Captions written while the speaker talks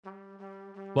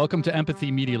Welcome to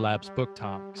Empathy Media Lab's Book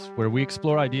Talks, where we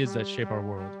explore ideas that shape our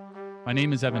world. My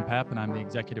name is Evan Papp, and I'm the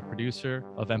executive producer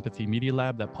of Empathy Media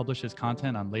Lab that publishes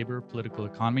content on labor, political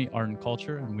economy, art, and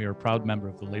culture, and we are a proud member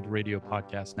of the Labor Radio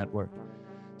Podcast Network.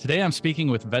 Today, I'm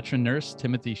speaking with veteran nurse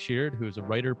Timothy Sheard, who is a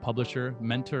writer, publisher,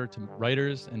 mentor to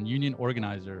writers, and union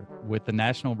organizer with the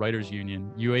National Writers Union,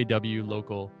 UAW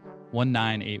Local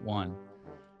 1981.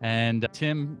 And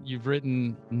Tim, you've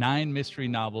written 9 mystery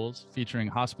novels featuring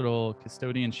hospital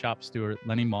custodian shop steward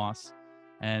Lenny Moss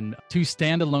and 2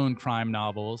 standalone crime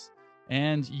novels.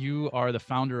 And you are the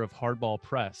founder of Hardball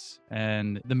Press.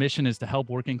 And the mission is to help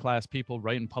working class people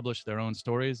write and publish their own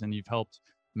stories. And you've helped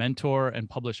mentor and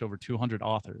publish over 200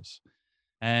 authors.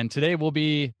 And today we'll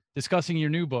be discussing your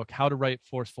new book, How to Write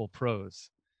Forceful Prose.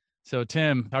 So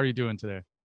Tim, how are you doing today?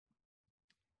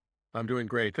 I'm doing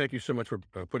great. Thank you so much for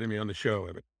putting me on the show,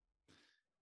 Evan.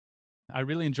 I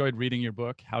really enjoyed reading your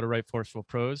book, How to Write Forceful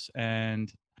Prose,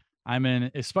 and I'm an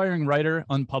aspiring writer,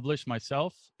 unpublished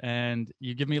myself, and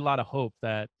you give me a lot of hope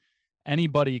that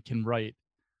anybody can write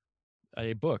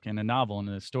a book and a novel and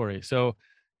a story. So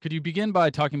could you begin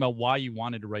by talking about why you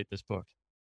wanted to write this book?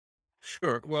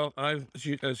 Sure. Well, as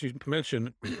you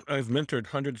mentioned, I've mentored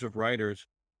hundreds of writers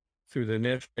through the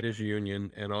National Writers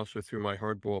Union and also through my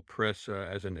Hardball Press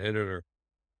as an editor.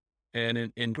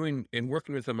 And in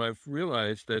working with them, I've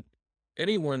realized that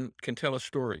anyone can tell a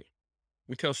story.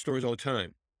 We tell stories all the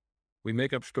time. We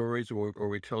make up stories or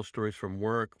we tell stories from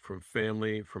work, from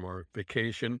family, from our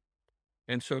vacation.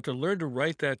 And so to learn to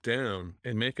write that down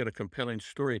and make it a compelling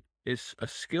story is a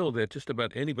skill that just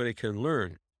about anybody can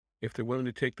learn if they're willing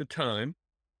to take the time,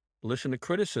 listen to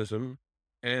criticism,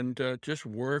 and just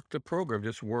work the program,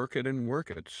 just work it and work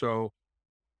it. So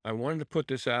I wanted to put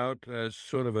this out as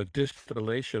sort of a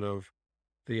distillation of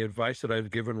the advice that I've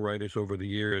given writers over the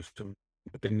years to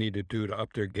what they need to do to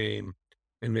up their game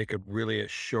and make it really a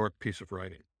short piece of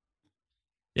writing.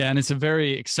 Yeah, and it's a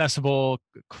very accessible,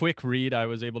 quick read. I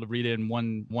was able to read it in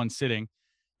one sitting.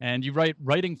 And you write,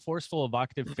 writing forceful,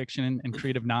 evocative fiction and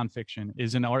creative nonfiction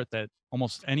is an art that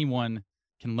almost anyone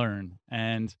can learn.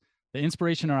 And the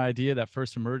inspiration or idea that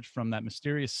first emerged from that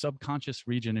mysterious subconscious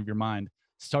region of your mind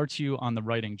starts you on the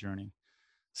writing journey.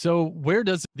 So where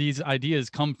does these ideas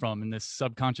come from in this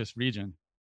subconscious region?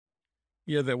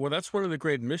 Yeah, well, that's one of the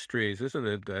great mysteries, isn't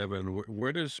it, Evan?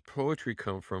 Where does poetry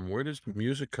come from? Where does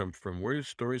music come from? Where do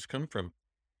stories come from?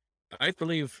 I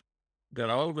believe that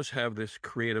all of us have this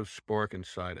creative spark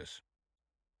inside us.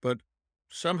 But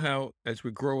somehow, as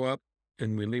we grow up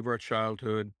and we leave our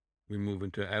childhood, we move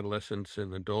into adolescence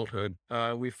and adulthood,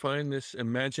 we find this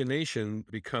imagination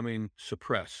becoming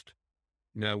suppressed.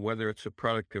 Now, whether it's a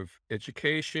product of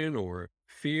education or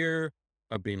fear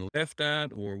of being left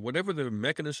at, or whatever the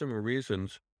mechanism or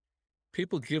reasons,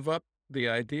 people give up the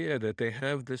idea that they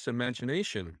have this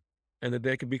imagination and that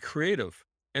they can be creative,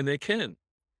 and they can.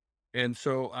 And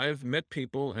so I've met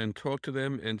people and talked to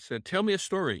them and said, tell me a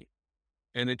story.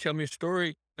 And they tell me a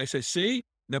story. I say, see,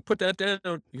 now put that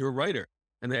down. You're a writer.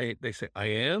 And they say, I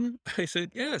am? I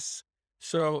said, yes.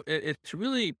 So it's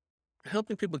really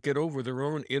helping people get over their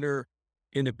own inner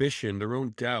inhibition, their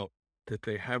own doubt that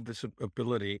they have this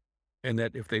ability and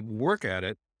that if they work at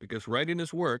it, because writing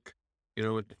is work,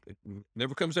 it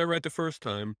never comes out right the first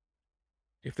time.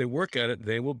 If they work at it,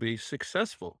 they will be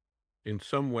successful. In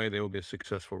some way, they will be a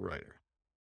successful writer.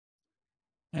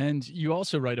 And you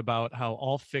also write about how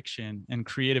all fiction and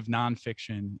creative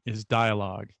nonfiction is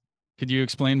dialogue. Could you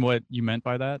explain what you meant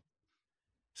by that?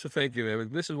 So thank you,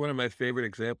 Evan. This is one of my favorite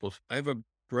examples. I have a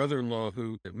brother-in-law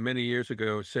who many years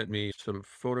ago sent me some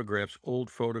photographs, old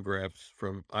photographs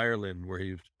from Ireland where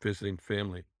he was visiting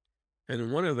family. And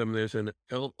in one of them, there's an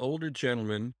older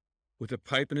gentleman with a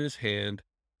pipe in his hand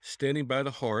standing by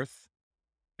the hearth,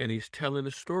 and he's telling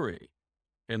a story.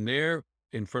 And there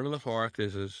in front of the hearth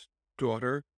is his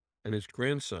daughter and his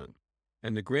grandson.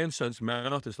 And the grandson's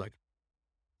mouth is like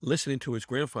listening to his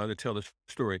grandfather tell the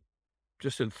story,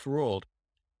 just enthralled.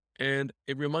 And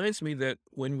it reminds me that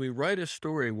when we write a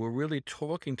story, we're really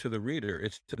talking to the reader.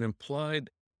 It's an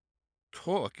implied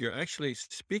talk. You're actually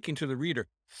speaking to the reader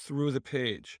through the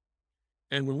page.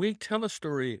 And when we tell a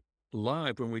story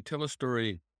live, when we tell a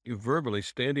story verbally,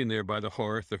 standing there by the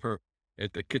hearth or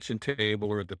at the kitchen table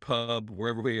or at the pub,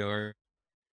 wherever we are,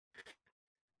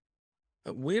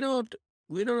 we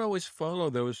don't always follow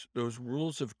those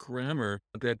rules of grammar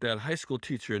that high school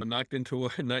teacher knocked into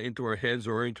not into our heads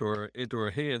or into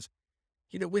our hands.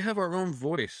 We have our own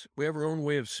voice. We have our own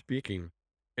way of speaking.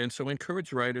 And so I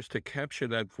encourage writers to capture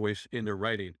that voice in their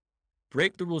writing.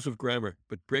 Break the rules of grammar,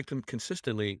 but break them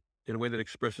consistently in a way that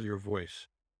expresses your voice.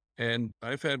 And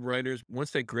I've had writers,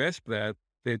 once they grasp that,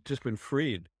 they've just been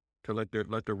freed. to let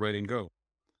their writing go.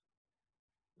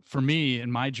 For me,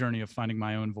 in my journey of finding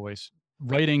my own voice,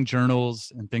 writing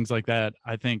journals and things like that,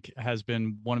 I think has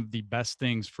been one of the best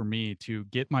things for me to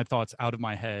get my thoughts out of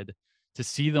my head, to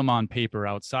see them on paper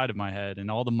outside of my head and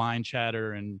all the mind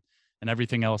chatter and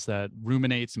everything else that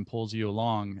ruminates and pulls you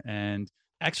along, and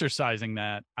exercising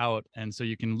that out. And so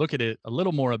you can look at it a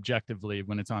little more objectively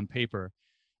when it's on paper,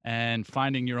 and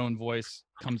finding your own voice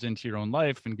comes into your own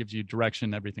life and gives you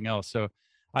direction, everything else. So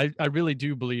I really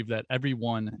do believe that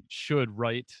everyone should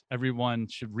write. Everyone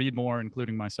should read more,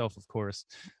 including myself, of course.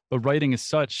 But writing is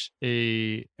such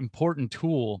a important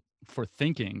tool for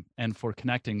thinking and for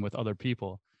connecting with other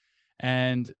people.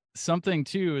 And something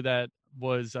too that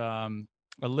was a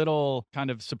little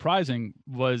kind of surprising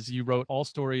was you wrote all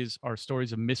stories are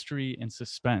stories of mystery and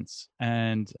suspense,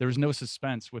 and there's no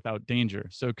suspense without danger.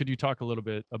 So could you talk a little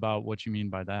bit about what you mean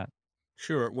by that?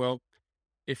 Sure. Well,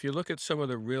 if you look at some of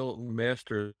the real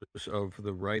masters of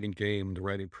the writing game, the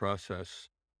writing process,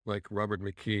 like Robert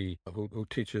McKee, who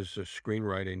teaches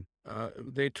screenwriting,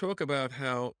 they talk about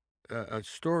how a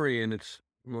story in its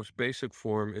most basic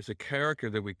form is a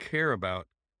character that we care about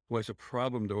who has a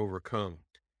problem to overcome.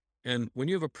 And when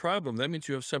you have a problem, that means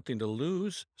you have something to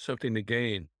lose, something to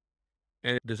gain.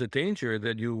 And there's a danger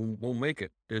that you won't make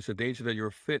it. There's a danger that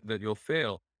that you'll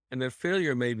fail. And that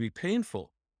failure may be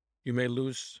painful. You may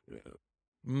lose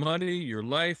money, your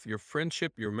life, your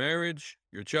friendship, your marriage,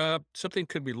 your job. Something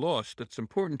could be lost that's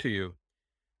important to you.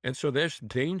 And so there's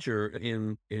danger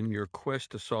in your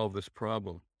quest to solve this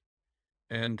problem.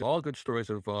 And all good stories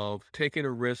involve taking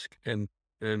a risk and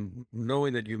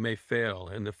knowing that you may fail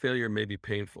and the failure may be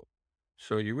painful.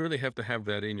 So you really have to have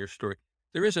that in your story.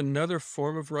 There is another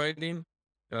form of writing,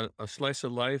 a slice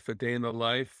of life, a day in the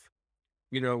life,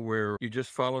 where you just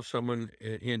follow someone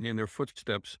in their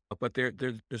footsteps, but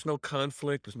there's no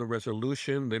conflict, there's no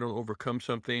resolution, they don't overcome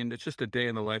something. It's just a day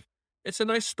in the life. It's a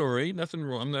nice story, nothing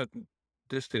wrong. I'm not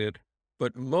dissing it,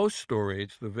 but most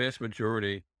stories, the vast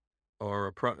majority,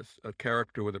 are a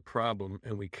character with a problem,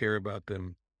 and we care about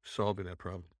them solving that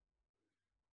problem.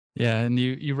 Yeah, and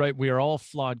you write, we are all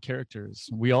flawed characters.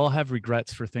 We all have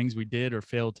regrets for things we did or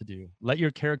failed to do. Let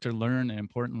your character learn an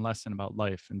important lesson about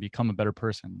life and become a better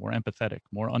person, more empathetic,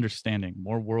 more understanding,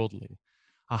 more worldly,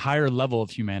 a higher level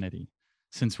of humanity.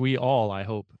 Since we all, I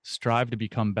hope, strive to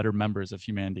become better members of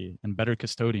humanity and better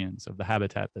custodians of the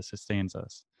habitat that sustains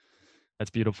us.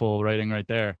 That's beautiful writing right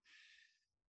there.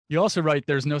 You also write,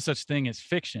 there's no such thing as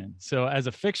fiction. So as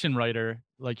a fiction writer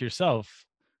like yourself,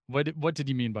 what did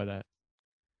you mean by that?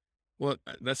 Well,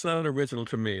 that's not original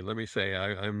to me. Let me say,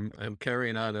 I'm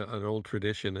carrying on an old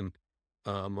tradition and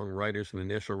among writers in the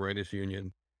National Writers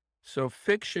Union. So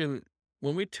fiction,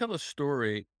 when we tell a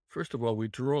story, first of all, we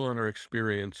draw on our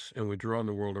experience and we draw on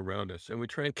the world around us, and we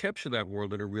try and capture that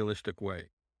world in a realistic way.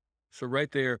 So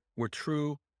right there, we're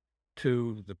true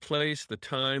to the place, the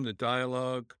time, the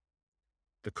dialogue,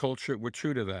 the culture. We're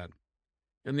true to that.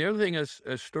 And the other thing, as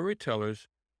storytellers,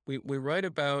 we write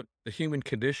about the human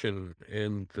condition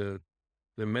and the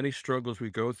many struggles we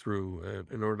go through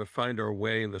in order to find our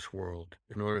way in this world,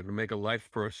 in order to make a life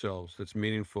for ourselves that's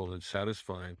meaningful and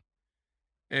satisfying.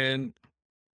 And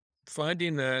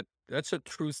finding that that's a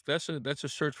truth, that's a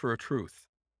search for a truth.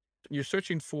 You're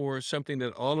searching for something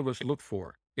that all of us look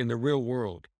for in the real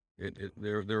world.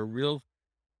 There are real,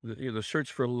 the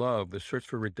search for love, the search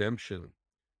for redemption,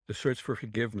 the search for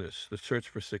forgiveness, the search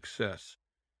for success.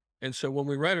 And so when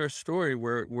we write our story,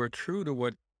 we're true to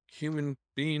what human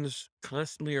beings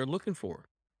constantly are looking for.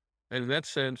 And in that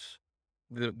sense,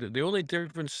 the only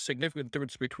difference, significant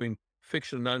difference between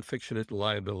fiction and nonfiction is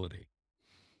liability.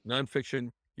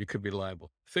 Nonfiction, you could be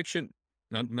liable. Fiction,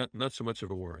 not so much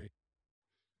of a worry.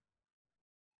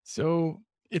 So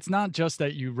it's not just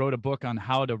that you wrote a book on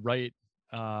how to write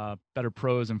better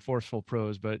prose and forceful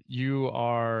prose, but you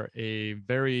are a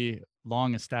very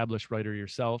long established writer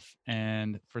yourself.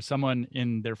 And for someone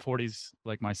in their 40s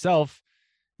like myself,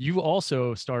 you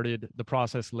also started the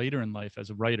process later in life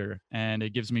as a writer, and it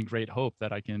gives me great hope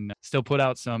that I can still put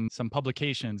out some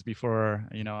publications before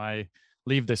I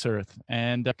leave this earth.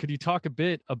 And could you talk a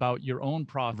bit about your own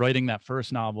process writing that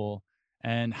first novel,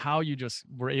 and how you just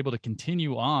were able to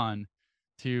continue on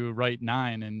to write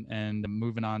nine, and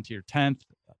moving on to your 10th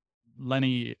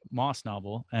Lenny Moss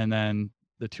novel, and then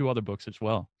the two other books as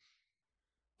well?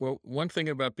 Well, one thing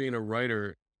about being a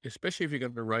writer, especially if you're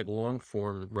going to write long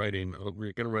form writing, or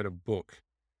you're going to write a book,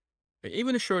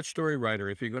 even a short story writer,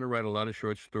 if you're going to write a lot of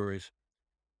short stories,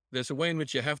 there's a way in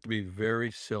which you have to be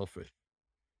very selfish.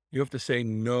 You have to say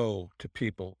no to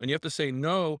people, and you have to say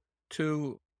no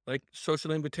to, like,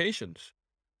 social invitations.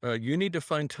 You need to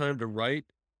find time to write,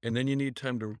 and then you need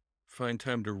time to find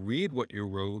time to read what you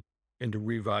wrote and to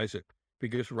revise it,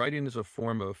 because writing is a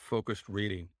form of focused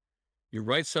reading. You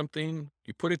write something,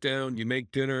 you put it down, you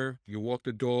make dinner, you walk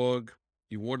the dog,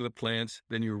 you water the plants,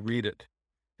 then you read it.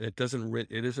 And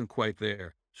it isn't quite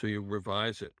there. So you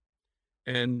revise it.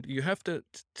 And you have to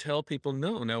tell people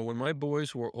no. Now, when my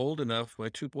boys were old enough, my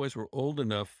two boys were old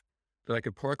enough that I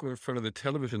could park them in front of the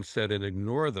television set and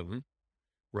ignore them,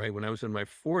 right? When I was in my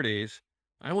 40s,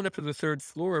 I went up to the third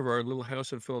floor of our little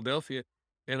house in Philadelphia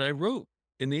and I wrote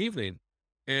in the evening.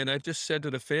 And I just said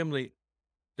to the family,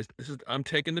 I'm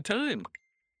taking the time.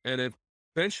 And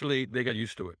eventually they got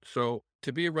used to it. So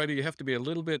to be a writer, you have to be a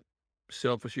little bit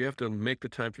selfish. You have to make the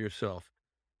time for yourself.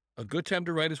 A good time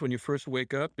to write is when you first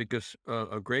wake up, because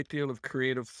a great deal of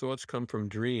creative thoughts come from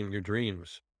your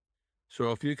dreams.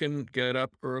 So if you can get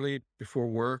up early before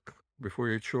work, before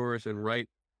your chores, and write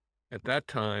at that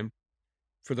time,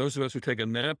 for those of us who take a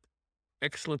nap,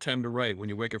 excellent time to write when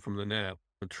you wake up from the nap.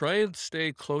 But try and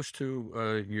stay close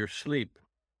to your sleep,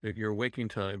 your waking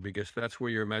time, because that's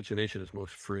where your imagination is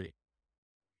most free.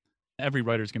 Every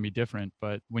writer's gonna be different,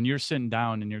 but when you're sitting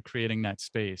down and you're creating that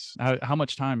space, how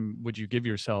much time would you give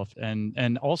yourself?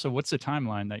 And also, what's the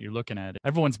timeline that you're looking at?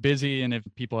 Everyone's busy, and if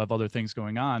people have other things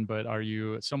going on, but are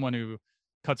you someone who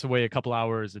cuts away a couple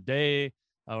hours a day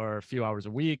or a few hours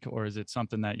a week, or is it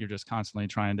something that you're just constantly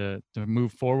trying to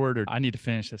move forward? Or I need to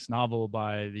finish this novel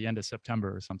by the end of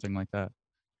September or something like that.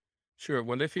 Sure.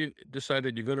 Well, if you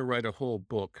decided you're going to write a whole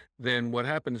book, then what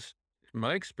happens, in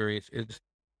my experience, is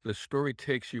the story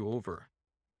takes you over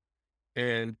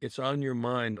and it's on your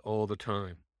mind all the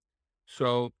time.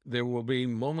 So there will be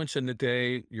moments in the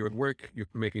day, you're at work, you're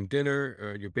making dinner,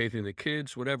 or you're bathing the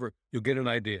kids, whatever, you'll get an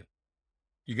idea.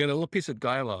 You get a little piece of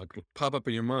dialogue pop up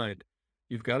in your mind.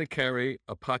 You've got to carry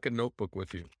a pocket notebook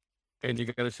with you. And you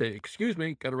got to say, excuse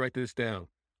me, got to write this down.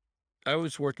 I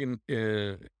was working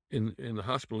in the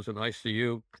hospital as an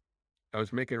ICU. I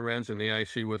was making rounds in the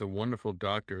ICU with a wonderful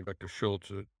doctor, Dr.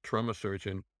 Schultz, a trauma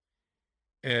surgeon.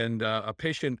 And a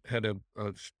patient had a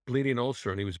bleeding ulcer,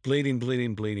 and he was bleeding,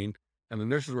 bleeding, bleeding. And the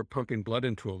nurses were pumping blood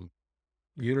into him,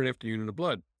 unit after unit of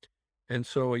blood. And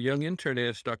so a young intern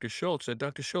asked Dr. Schultz, said,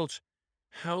 Dr. Schultz,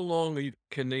 how long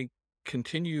can they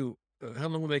continue? How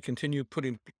long will they continue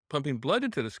pumping blood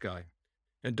into this guy?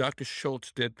 And Dr.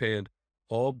 Schultz deadpanned,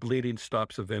 all bleeding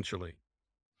stops eventually.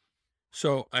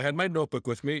 So I had my notebook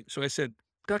with me. So I said,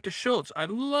 Dr. Schultz, I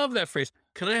love that phrase.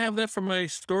 Can I have that for my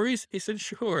stories? He said,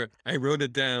 sure. I wrote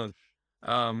it down.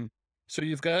 Um, so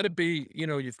you've got to be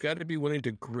willing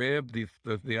to grab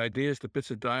the ideas, the bits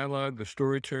of dialogue, the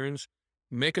story turns,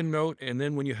 make a note. And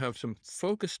then when you have some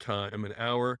focus time, an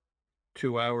hour,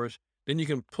 2 hours, then you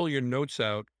can pull your notes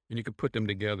out and you can put them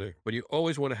together. But you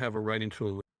always want to have a writing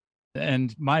tool.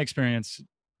 And my experience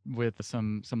with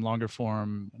some longer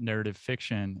form narrative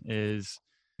fiction is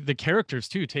the characters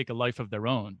too take a life of their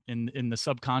own in the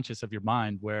subconscious of your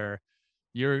mind, where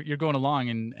you're going along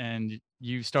and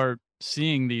you start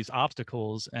seeing these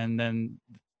obstacles, and then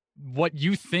what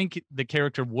you think the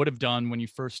character would have done when you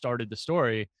first started the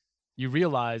story, you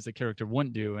realize the character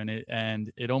wouldn't do,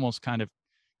 and it almost kind of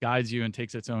guides you and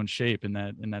takes its own shape in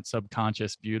that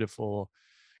subconscious beautiful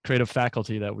creative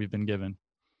faculty that we've been given.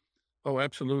 Oh,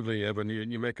 absolutely, Evan.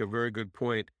 You make a very good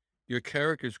point. Your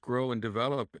characters grow and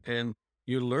develop, and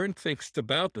you learn things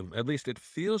about them. At least it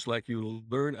feels like you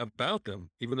learn about them,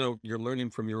 even though you're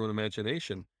learning from your own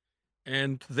imagination.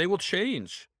 And they will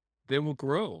change. They will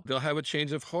grow. They'll have a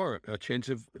change of heart, a change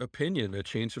of opinion, a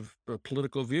change of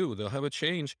political view. They'll have a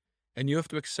change, and you have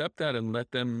to accept that and let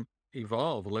them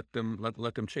evolve. Let them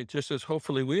change, just as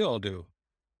hopefully we all do.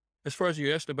 As far as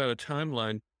you asked about a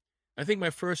timeline, I think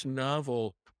my first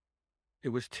novel, it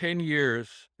was 10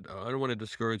 years. I don't want to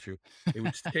discourage you. It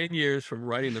was 10 years from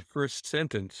writing the first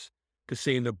sentence to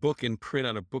seeing the book in print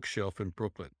on a bookshelf in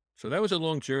Brooklyn. So that was a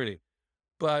long journey.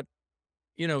 But,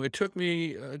 it took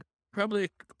me probably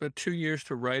about 2 years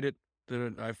to write it,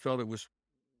 that I felt it was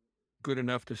good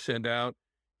enough to send out.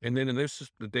 And then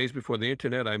the days before the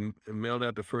internet, mailed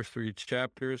out the first three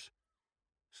chapters,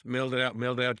 mailed it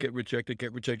out, get rejected,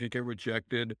 get rejected, get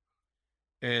rejected.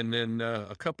 And then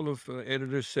a couple of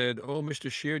editors said, "Oh,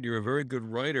 Mr. Sheard, you're a very good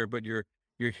writer, but your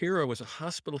hero was a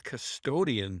hospital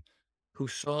custodian who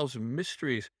solves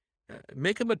mysteries.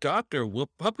 Make him a doctor. We'll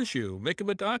publish you. Make him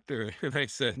a doctor." And I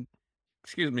said,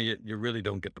 "Excuse me, you really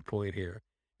don't get the point here.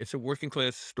 It's a working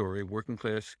class story, working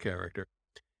class character."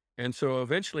 And so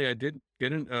eventually, I did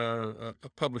get a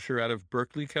publisher out of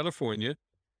Berkeley, California,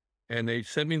 and they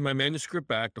sent me my manuscript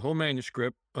back, the whole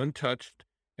manuscript, untouched,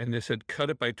 and they said,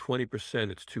 "Cut it by 20%,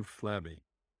 it's too flabby."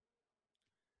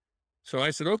 So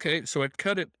I said, okay. So I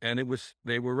cut it, and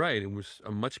they were right. It was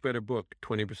a much better book,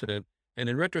 20%. And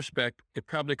in retrospect, it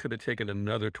probably could have taken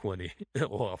another 20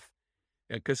 off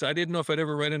because I didn't know if I'd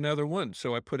ever write another one.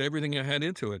 So I put everything I had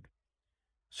into it.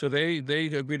 So they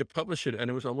agreed to publish it, and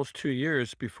it was almost 2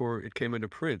 years before it came into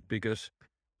print because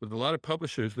with a lot of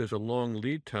publishers, there's a long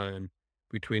lead time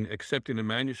between accepting a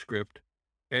manuscript,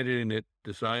 editing it,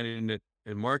 designing it,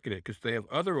 and marketing it because they have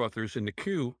other authors in the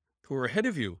queue who are ahead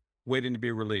of you waiting to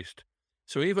be released.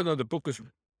 So even though the book was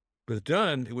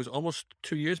done, it was almost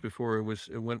 2 years before it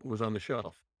was on the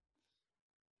shelf.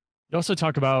 You also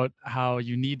talk about how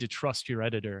you need to trust your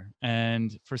editor.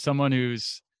 And for someone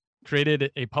who's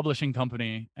created a publishing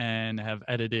company and have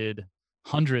edited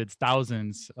hundreds,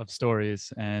 thousands of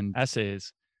stories and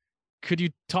essays, could you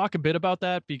talk a bit about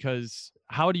that? Because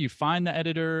how do you find the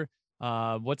editor?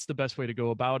 What's the best way to go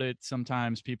about it?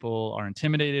 Sometimes people are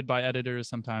intimidated by editors.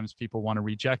 Sometimes people want to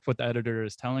reject what the editor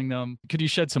is telling them. Could you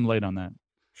shed some light on that?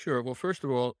 Sure. Well, first of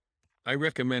all, I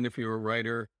recommend if you're a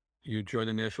writer, you join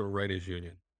the National Writers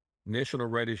Union, National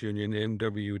Writers Union,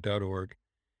 NW.org.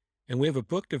 And we have a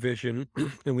book division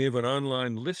and we have an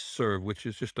online listserv, which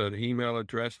is just an email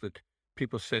address that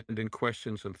people send in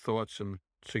questions and thoughts and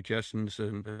suggestions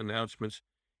and announcements.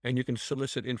 And you can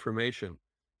solicit information.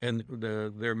 And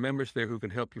there are members there who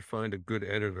can help you find a good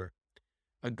editor.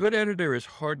 A good editor is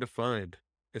hard to find.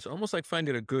 It's almost like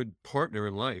finding a good partner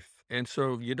in life. And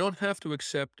so you don't have to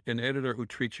accept an editor who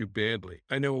treats you badly.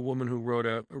 I know a woman who wrote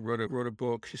a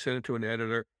book. She sent it to an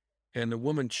editor, and the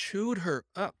woman chewed her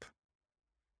up,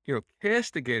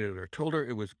 castigated her, told her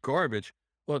it was garbage.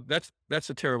 Well, that's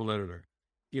a terrible editor.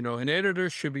 An editor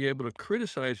should be able to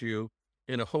criticize you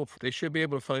in a hope they should be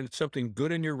able to find something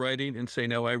good in your writing and say,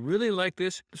 "No, I really like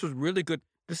this. This was really good.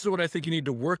 This is what I think you need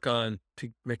to work on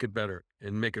to make it better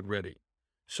and make it ready."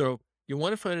 So you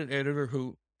want to find an editor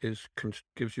who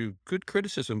gives you good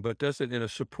criticism, but does it in a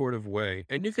supportive way.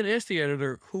 And you can ask the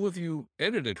editor, "Who have you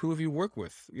edited? Who have you worked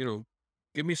with?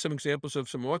 Give me some examples of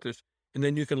some authors." And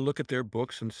then you can look at their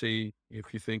books and see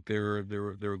if you think they're a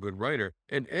good writer.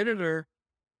 An editor,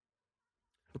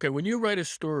 okay, when you write a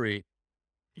story,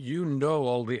 you know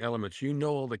all the elements, you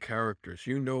know all the characters,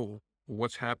 you know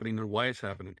what's happening and why it's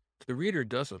happening. The reader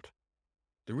doesn't.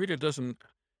 The reader doesn't.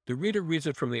 The reader reads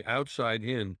it from the outside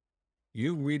in.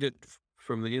 You read it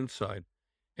from the inside.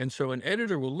 And so an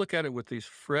editor will look at it with these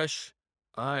fresh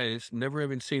eyes, never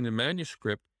having seen the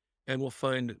manuscript, and will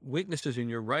find weaknesses in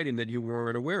your writing that you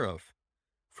weren't aware of.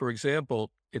 For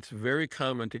example, it's very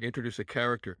common to introduce a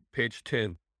character, page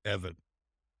 10, Evan.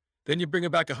 Then you bring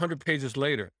it back 100 pages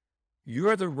later.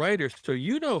 You're the writer, so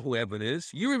you know who Evan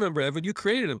is. You remember Evan, you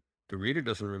created him. The reader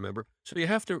doesn't remember. So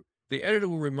the editor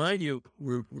will remind you,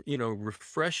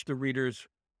 refresh the readers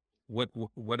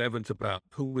what Evan's about.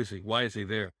 Who is he? Why is he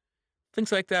there?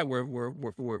 Things like that where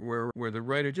the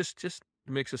writer just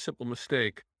makes a simple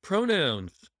mistake.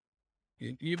 Pronouns.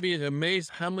 You'd be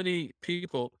amazed how many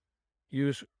people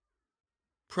use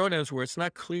pronouns where it's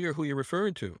not clear who you're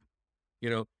referring to.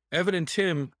 Evan and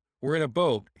Tim were in a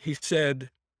boat. He said,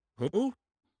 "Who?"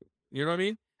 You know what I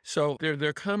mean? So there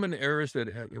are common errors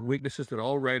weaknesses that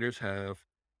all writers have,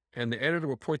 and the editor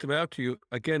will point them out to you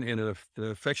again in an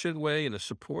affectionate way, in a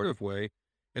supportive way,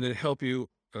 and then help you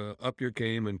up your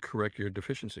game and correct your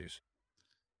deficiencies.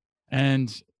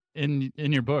 And in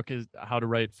your book is how to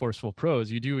write forceful prose.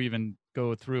 You do even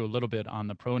go through a little bit on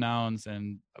the pronouns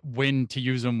and when to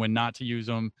use them, when not to use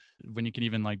them, when you can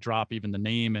even like drop even the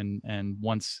name and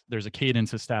once there's a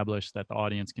cadence established that the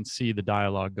audience can see the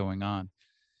dialogue going on.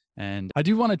 And I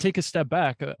do want to take a step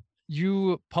back.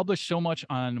 You publish so much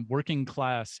on working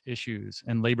class issues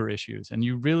and labor issues, and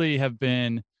you really have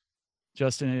been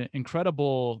just an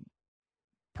incredible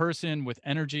person with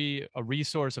energy, a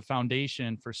resource, a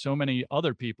foundation for so many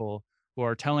other people who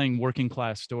are telling working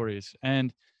class stories.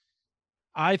 And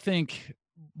I think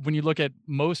when you look at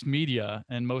most media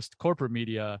and most corporate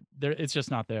media, it's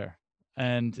just not there.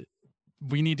 And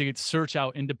we need to search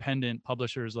out independent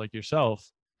publishers like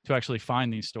yourself to actually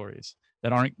find these stories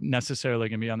that aren't necessarily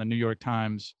going to be on the New York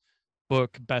Times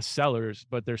book bestsellers,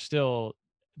 but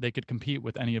they could compete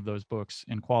with any of those books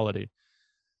in quality.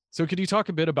 So could you talk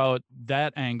a bit about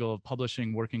that angle of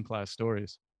publishing working class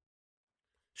stories?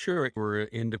 Sure, we're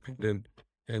independent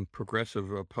and progressive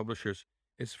publishers.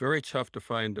 It's very tough to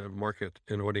find a market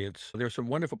and audience. There's some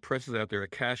wonderful presses out there.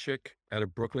 Akashic out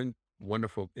of Brooklyn,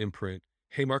 wonderful imprint.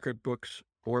 Haymarket Books,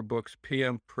 Four Books,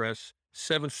 PM Press,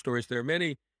 Seven Stories. There are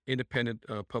many independent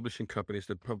publishing companies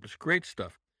that publish great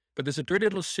stuff. But there's a dirty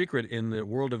little secret in the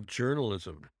world of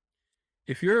journalism.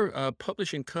 If your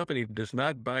publishing company does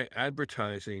not buy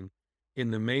advertising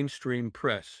in the mainstream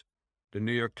press, the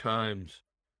New York Times,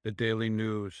 the Daily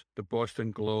News, the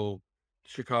Boston Globe,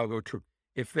 Chicago Tribune.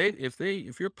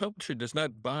 If your publisher does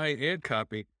not buy ad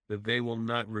copy, then they will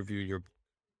not review your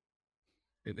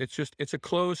it's just it's a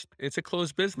closed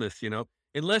business,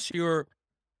 unless you're,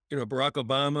 Barack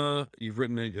Obama, you've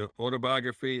written a your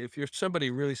autobiography, if you're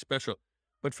somebody really special.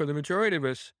 But for the majority of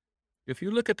us, if you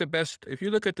look at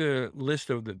the list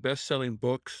of the best-selling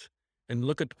books and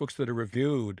look at the books that are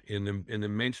reviewed in the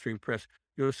mainstream press,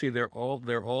 you'll see they're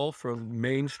all from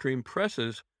mainstream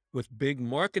presses with big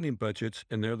marketing budgets,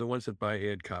 and they're the ones that buy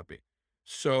ad copy.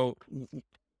 So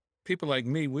people like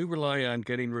me, we rely on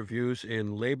getting reviews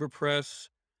in labor press,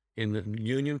 in the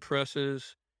union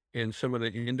presses, in some of the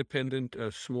independent,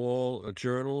 small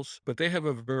journals, but they have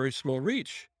a very small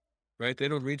reach, right? They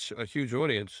don't reach a huge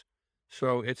audience.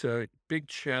 So it's a big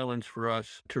challenge for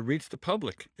us to reach the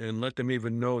public and let them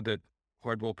even know that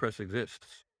Hardball Press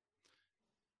exists.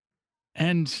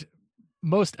 And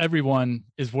most everyone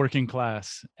is working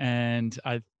class, and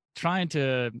I trying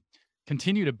to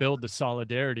continue to build the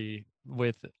solidarity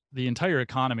with the entire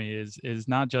economy is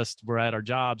not just we're at our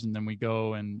jobs and then we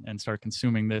go and start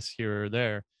consuming this here or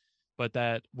there, but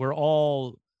that we're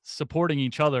all supporting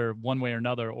each other one way or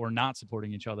another, or not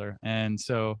supporting each other. And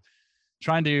so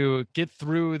trying to get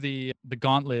through the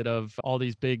gauntlet of all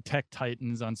these big tech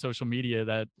titans on social media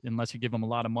that unless you give them a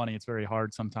lot of money, it's very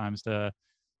hard sometimes to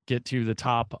get to the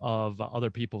top of other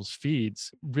people's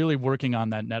feeds, really working on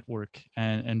that network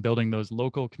and building those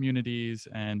local communities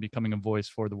and becoming a voice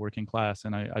for the working class.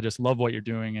 And I just love what you're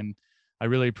doing. And I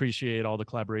really appreciate all the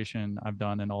collaboration I've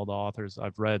done and all the authors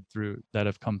I've read through that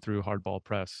have come through Hardball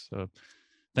Press. So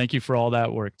thank you for all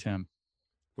that work, Tim.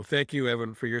 Well, thank you,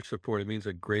 Evan, for your support. It means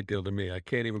a great deal to me. I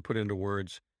can't even put into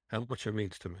words how much it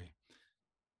means to me.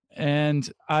 And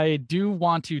I do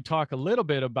want to talk a little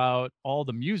bit about all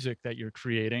the music that you're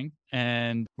creating.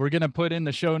 And we're going to put in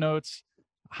the show notes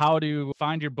how to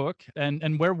find your book,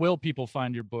 and where will people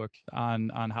find your book on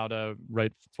how to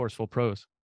write forceful prose.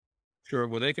 Sure.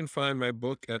 Well, they can find my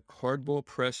book at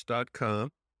hardballpress.com.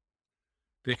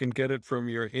 They can get it from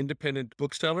your independent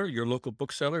bookseller, your local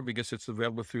bookseller, because it's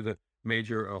available through the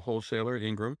major wholesaler,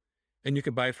 Ingram, and you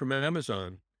can buy it from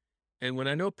Amazon. And when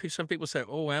I know some people say,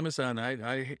 "Oh, Amazon,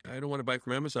 I don't want to buy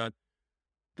from Amazon,"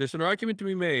 there's an argument to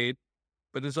be made,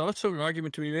 but there's also an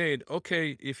argument to be made.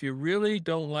 Okay, if you really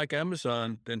don't like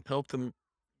Amazon, then help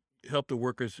the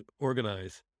workers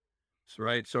organize.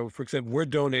 Right. So, for example, we're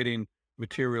donating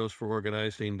materials for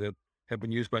organizing that have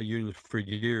been used by unions for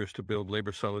years to build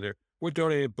labor solidarity. We're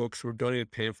donating books, we're donating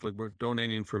pamphlets, we're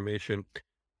donating information.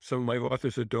 Some of my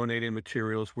authors are donating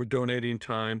materials, we're donating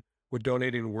time, we're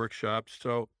donating workshops.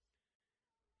 So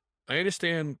I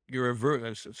understand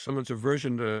someone's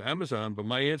aversion to Amazon, but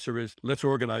my answer is let's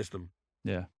organize them.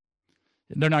 Yeah,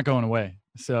 they're not going away.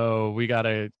 So we got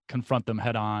to confront them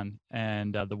head on.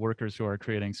 And the workers who are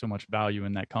creating so much value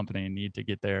in that company need to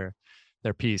get their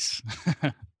piece.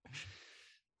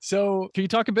 So, can you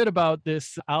talk a bit about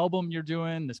this album you're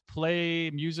doing, this play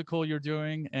musical you're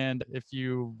doing, and if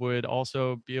you would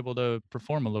also be able to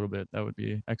perform a little bit, that would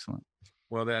be excellent.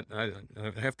 Well, I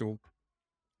have to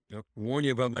warn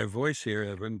you about my voice here,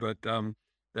 Evan, but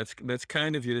that's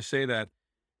kind of you to say that.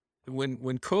 When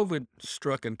COVID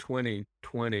struck in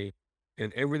 2020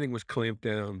 and everything was clamped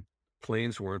down,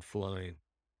 planes weren't flying.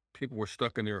 People were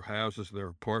stuck in their houses, their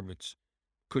apartments,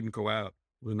 couldn't go out.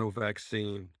 There was no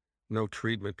vaccine, no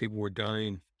treatment. People were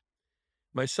dying.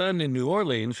 My son in New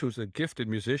Orleans, who's a gifted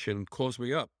musician, calls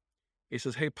me up. He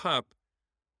says, "Hey, Pop,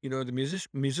 the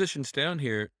musicians down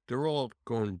here, they're all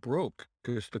going broke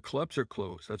because the clubs are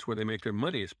closed. That's where they make their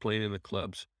money, is playing in the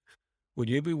clubs. Would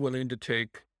you be willing to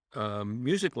take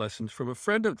music lessons from a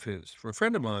friend of his, from a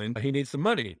friend of mine? He needs the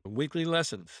money, weekly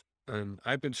lessons." And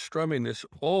I've been strumming this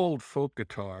old folk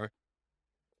guitar,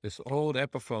 this old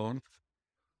Epiphone.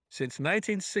 Since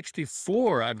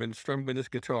 1964, I've been strumming this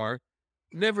guitar.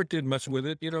 Never did much with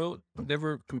it,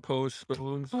 never composed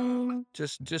songs.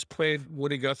 Just played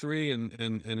Woody Guthrie and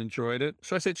enjoyed it.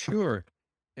 So I said, sure.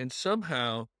 And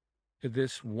somehow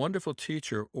this wonderful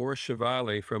teacher, Or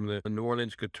Chevalier from the New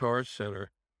Orleans Guitar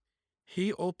Center,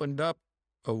 he opened up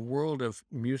a world of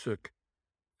music,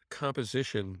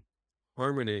 composition,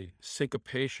 harmony,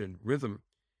 syncopation, rhythm.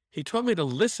 He taught me to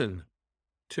listen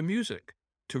to music,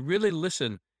 to really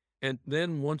listen. And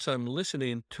then once I'm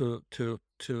listening to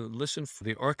listen for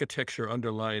the architecture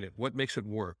underlying it, what makes it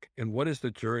work and what is the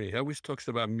journey? He always talks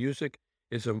about music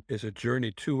is a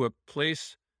journey to a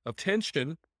place of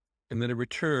tension and then a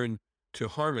return to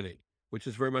harmony, which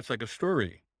is very much like a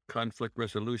story, conflict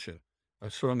resolution.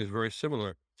 A song is very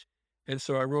similar. And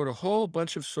so I wrote a whole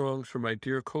bunch of songs for my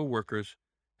dear coworkers,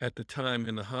 at the time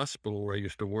in the hospital where I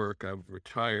used to work. I was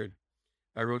retired.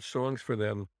 I wrote songs for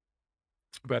them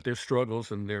about their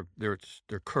struggles and their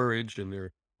courage and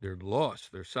their loss,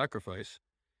 their sacrifice.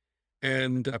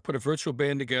 And I put a virtual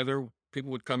band together.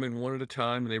 People would come in one at a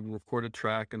time and they would record a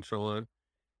track and so on.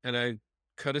 And I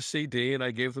cut a CD and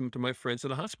I gave them to my friends in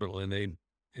the hospital and they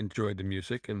enjoyed the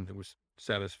music and it was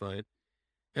satisfying.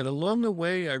 And along the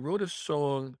way, I wrote a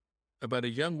song about a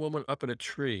young woman up in a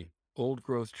tree, old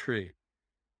growth tree.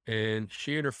 And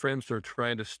she and her friends are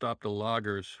trying to stop the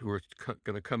loggers who are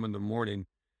going to come in the morning,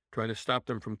 trying to stop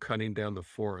them from cutting down the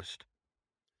forest.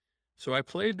 So I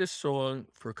played this song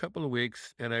for a couple of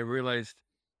weeks and I realized,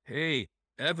 hey,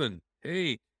 Evan,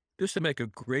 hey, this would make a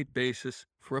great basis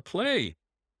for a play.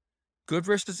 Good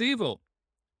versus evil.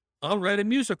 I'll write a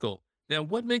musical. Now,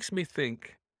 what makes me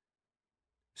think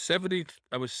 70,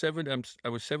 I was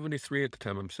 73 at the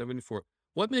time, I'm 74.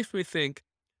 What makes me think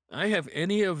I have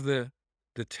any of the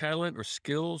talent or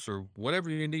skills or whatever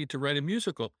you need to write a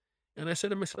musical? And I said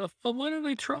to myself, "Oh, why don't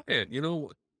I try it?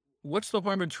 What's the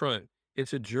harm in trying?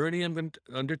 It's a journey I'm going to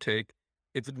undertake.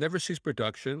 It never sees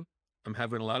production. I'm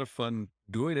having a lot of fun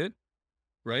doing it,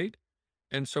 right?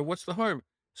 And so what's the harm?"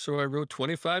 So I wrote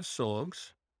 25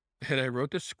 songs and I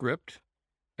wrote the script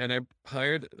and I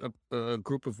hired a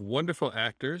group of wonderful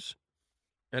actors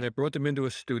and I brought them into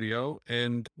a studio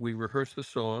and we rehearsed the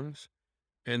songs.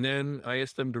 And then I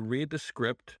asked them to read the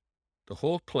script, the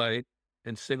whole play,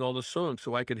 and sing all the songs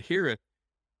so I could hear it,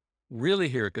 really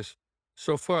hear it, because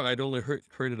so far I'd only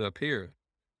heard it up here.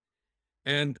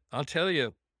 And I'll tell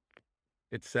you,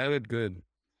 it sounded good.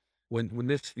 When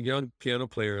this young piano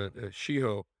player,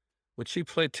 Shiho, when she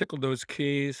played tickled those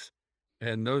keys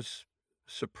and those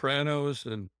sopranos,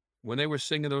 and when they were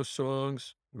singing those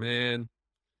songs, man,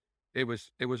 it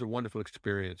was a wonderful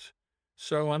experience.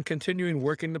 So I'm continuing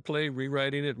working the play,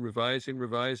 rewriting it,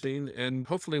 revising, and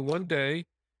hopefully one day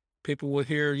people will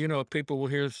hear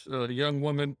a young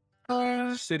woman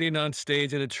sitting on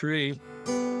stage in a tree.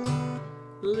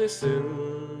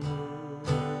 Listen,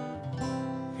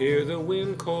 hear the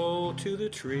wind call to the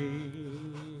trees,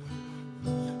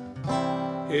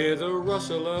 hear the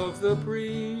rustle of the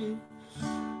breeze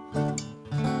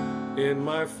in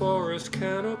my forest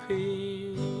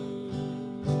canopy.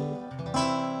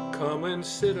 Come and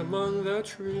sit among the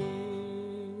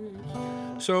trees.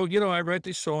 So, I write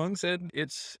these songs and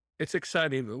it's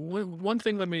exciting. One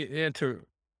thing let me add to,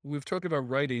 we've talked about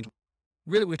writing.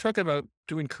 Really, we're talking about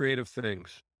doing creative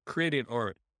things, creating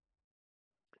art.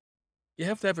 You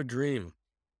have to have a dream.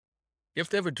 You have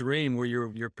to have a dream where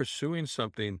you're pursuing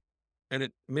something and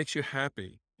it makes you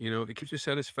happy. It gives you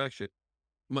satisfaction.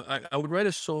 I would write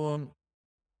a song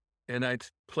and I'd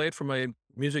play it for my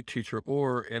music teacher,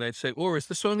 and I'd say, "Or, is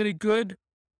the song any good?"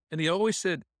 And he always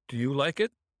said, "Do you like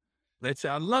it?" And I'd say,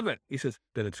 "I love it." He says,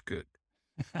 "Then it's good."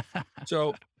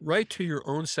 So write to your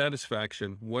own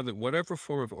satisfaction, whatever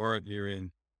form of art you're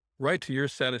in, write to your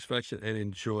satisfaction and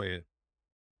enjoy it.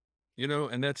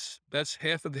 And that's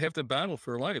half the battle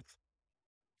for life.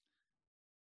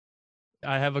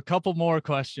 I have a couple more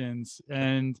questions,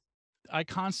 and I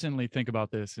constantly think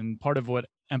about this. And part of what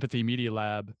Empathy Media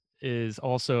Lab is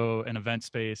also an event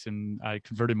space, and I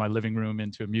converted my living room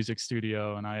into a music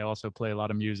studio, and I also play a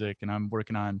lot of music, and I'm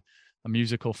working on a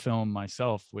musical film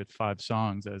myself with 5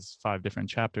 songs as 5 different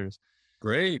chapters.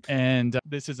 Great. And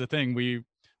this is the thing,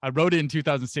 I wrote it in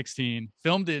 2016,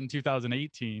 filmed it in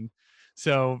 2018.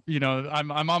 So,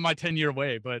 I'm on my 10-year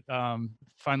way, but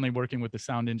finally working with the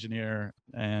sound engineer,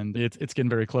 and it's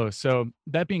getting very close. So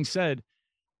that being said,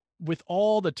 with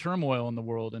all the turmoil in the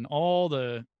world and all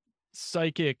the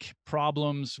psychic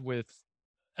problems with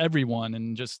everyone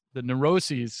and just the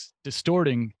neuroses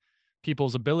distorting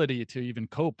people's ability to even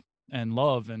cope and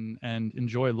love and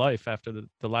enjoy life after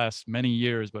the last many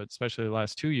years, but especially the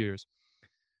last 2 years,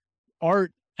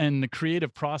 art and the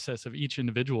creative process of each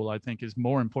individual, I think, is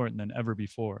more important than ever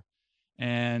before.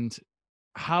 And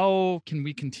how can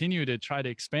we continue to try to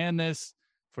expand this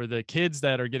for the kids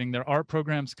that are getting their art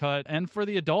programs cut, and for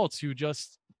the adults who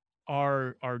just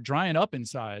are drying up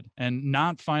inside and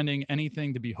not finding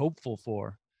anything to be hopeful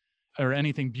for, or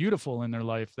anything beautiful in their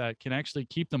life that can actually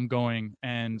keep them going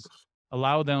and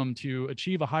allow them to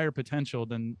achieve a higher potential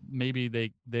than maybe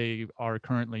they are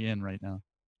currently in right now?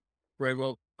 Right.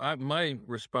 Well, my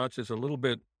response is a little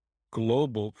bit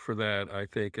global for that. I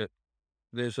think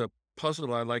there's a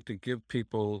puzzle I like to give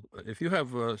people. If you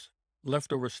have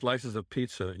leftover slices of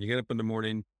pizza, you get up in the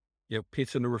morning, you have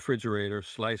pizza in the refrigerator,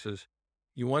 slices.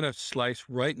 You want to slice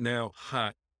right now,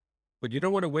 hot, but you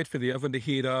don't want to wait for the oven to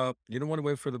heat up. You don't want to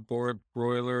wait for the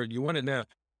broiler. You want it now.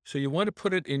 So you want to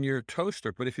put it in your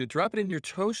toaster. But if you drop it in your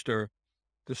toaster,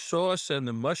 the sauce and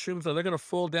the mushrooms, they're going to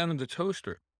fall down in the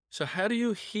toaster. So how do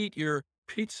you heat your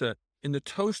pizza in the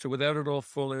toaster without it all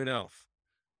falling off?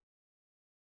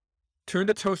 Turn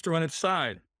the toaster on its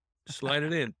side, slide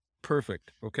it in.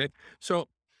 Perfect. Okay. So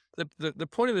the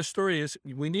point of the story is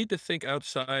we need to think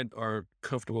outside our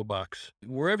comfortable box.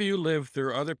 Wherever you live, there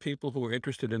are other people who are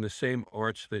interested in the same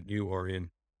arts that you are in.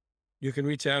 You can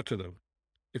reach out to them.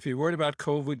 If you're worried about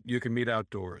COVID, you can meet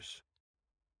outdoors,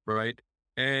 right?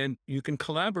 And you can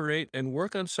collaborate and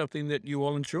work on something that you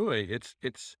all enjoy. It's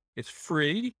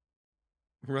free,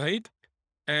 right?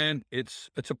 And it's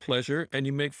a pleasure and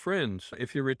you make friends.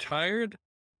 If you're retired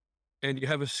and you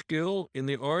have a skill in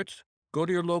the arts, go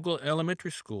to your local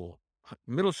elementary school,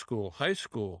 middle school, high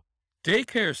school,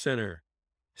 daycare center,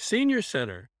 senior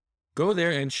center. Go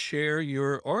there and share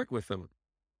your art with them.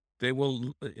 They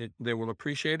will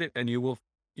appreciate it, and you will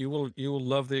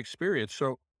love the experience.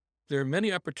 So there are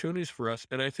many opportunities for us,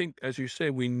 and I think, as you say,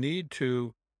 we need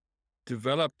to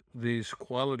develop these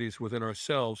qualities within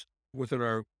ourselves, within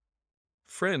our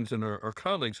friends and our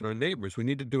colleagues and our neighbors. We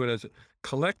need to do it as a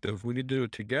collective. We need to do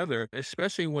it together,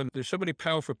 especially when there's so many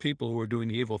powerful people who are doing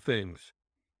evil things.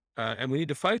 And we need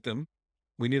to fight them.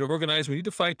 We need to organize. We need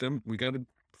to fight them. We got to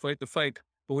fight the fight.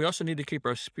 But we also need to keep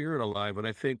our spirit alive. And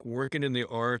I think working in the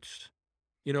arts,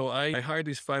 I hired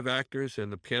these 5 actors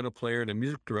and a piano player and a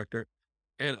music director,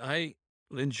 and I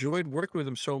enjoyed working with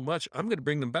them so much. I'm going to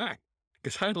bring them back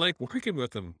because I like working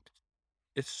with them.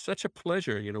 It's such a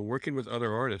pleasure, working with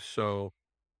other artists. So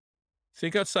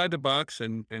think outside the box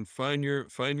and find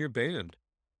your band.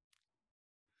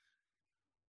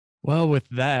 Well, with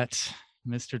that,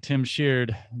 Mr. Tim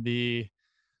Sheard, the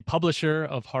publisher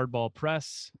of Hardball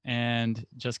Press, and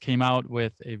just came out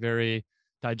with a very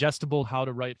digestible How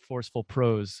to Write Forceful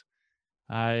Prose.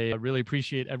 I really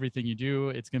appreciate everything you do.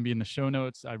 It's going to be in the show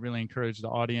notes. I really encourage the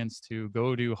audience to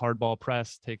go to Hardball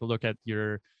Press, take a look at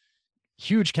your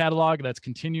huge catalog that's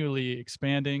continually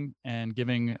expanding and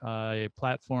giving a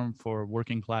platform for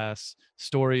working class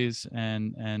stories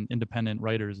and independent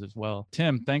writers as well.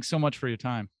 Tim, thanks so much for your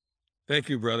time. Thank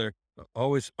you, brother.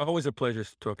 Always a pleasure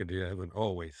talking to you, Evan.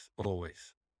 Always,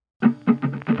 always.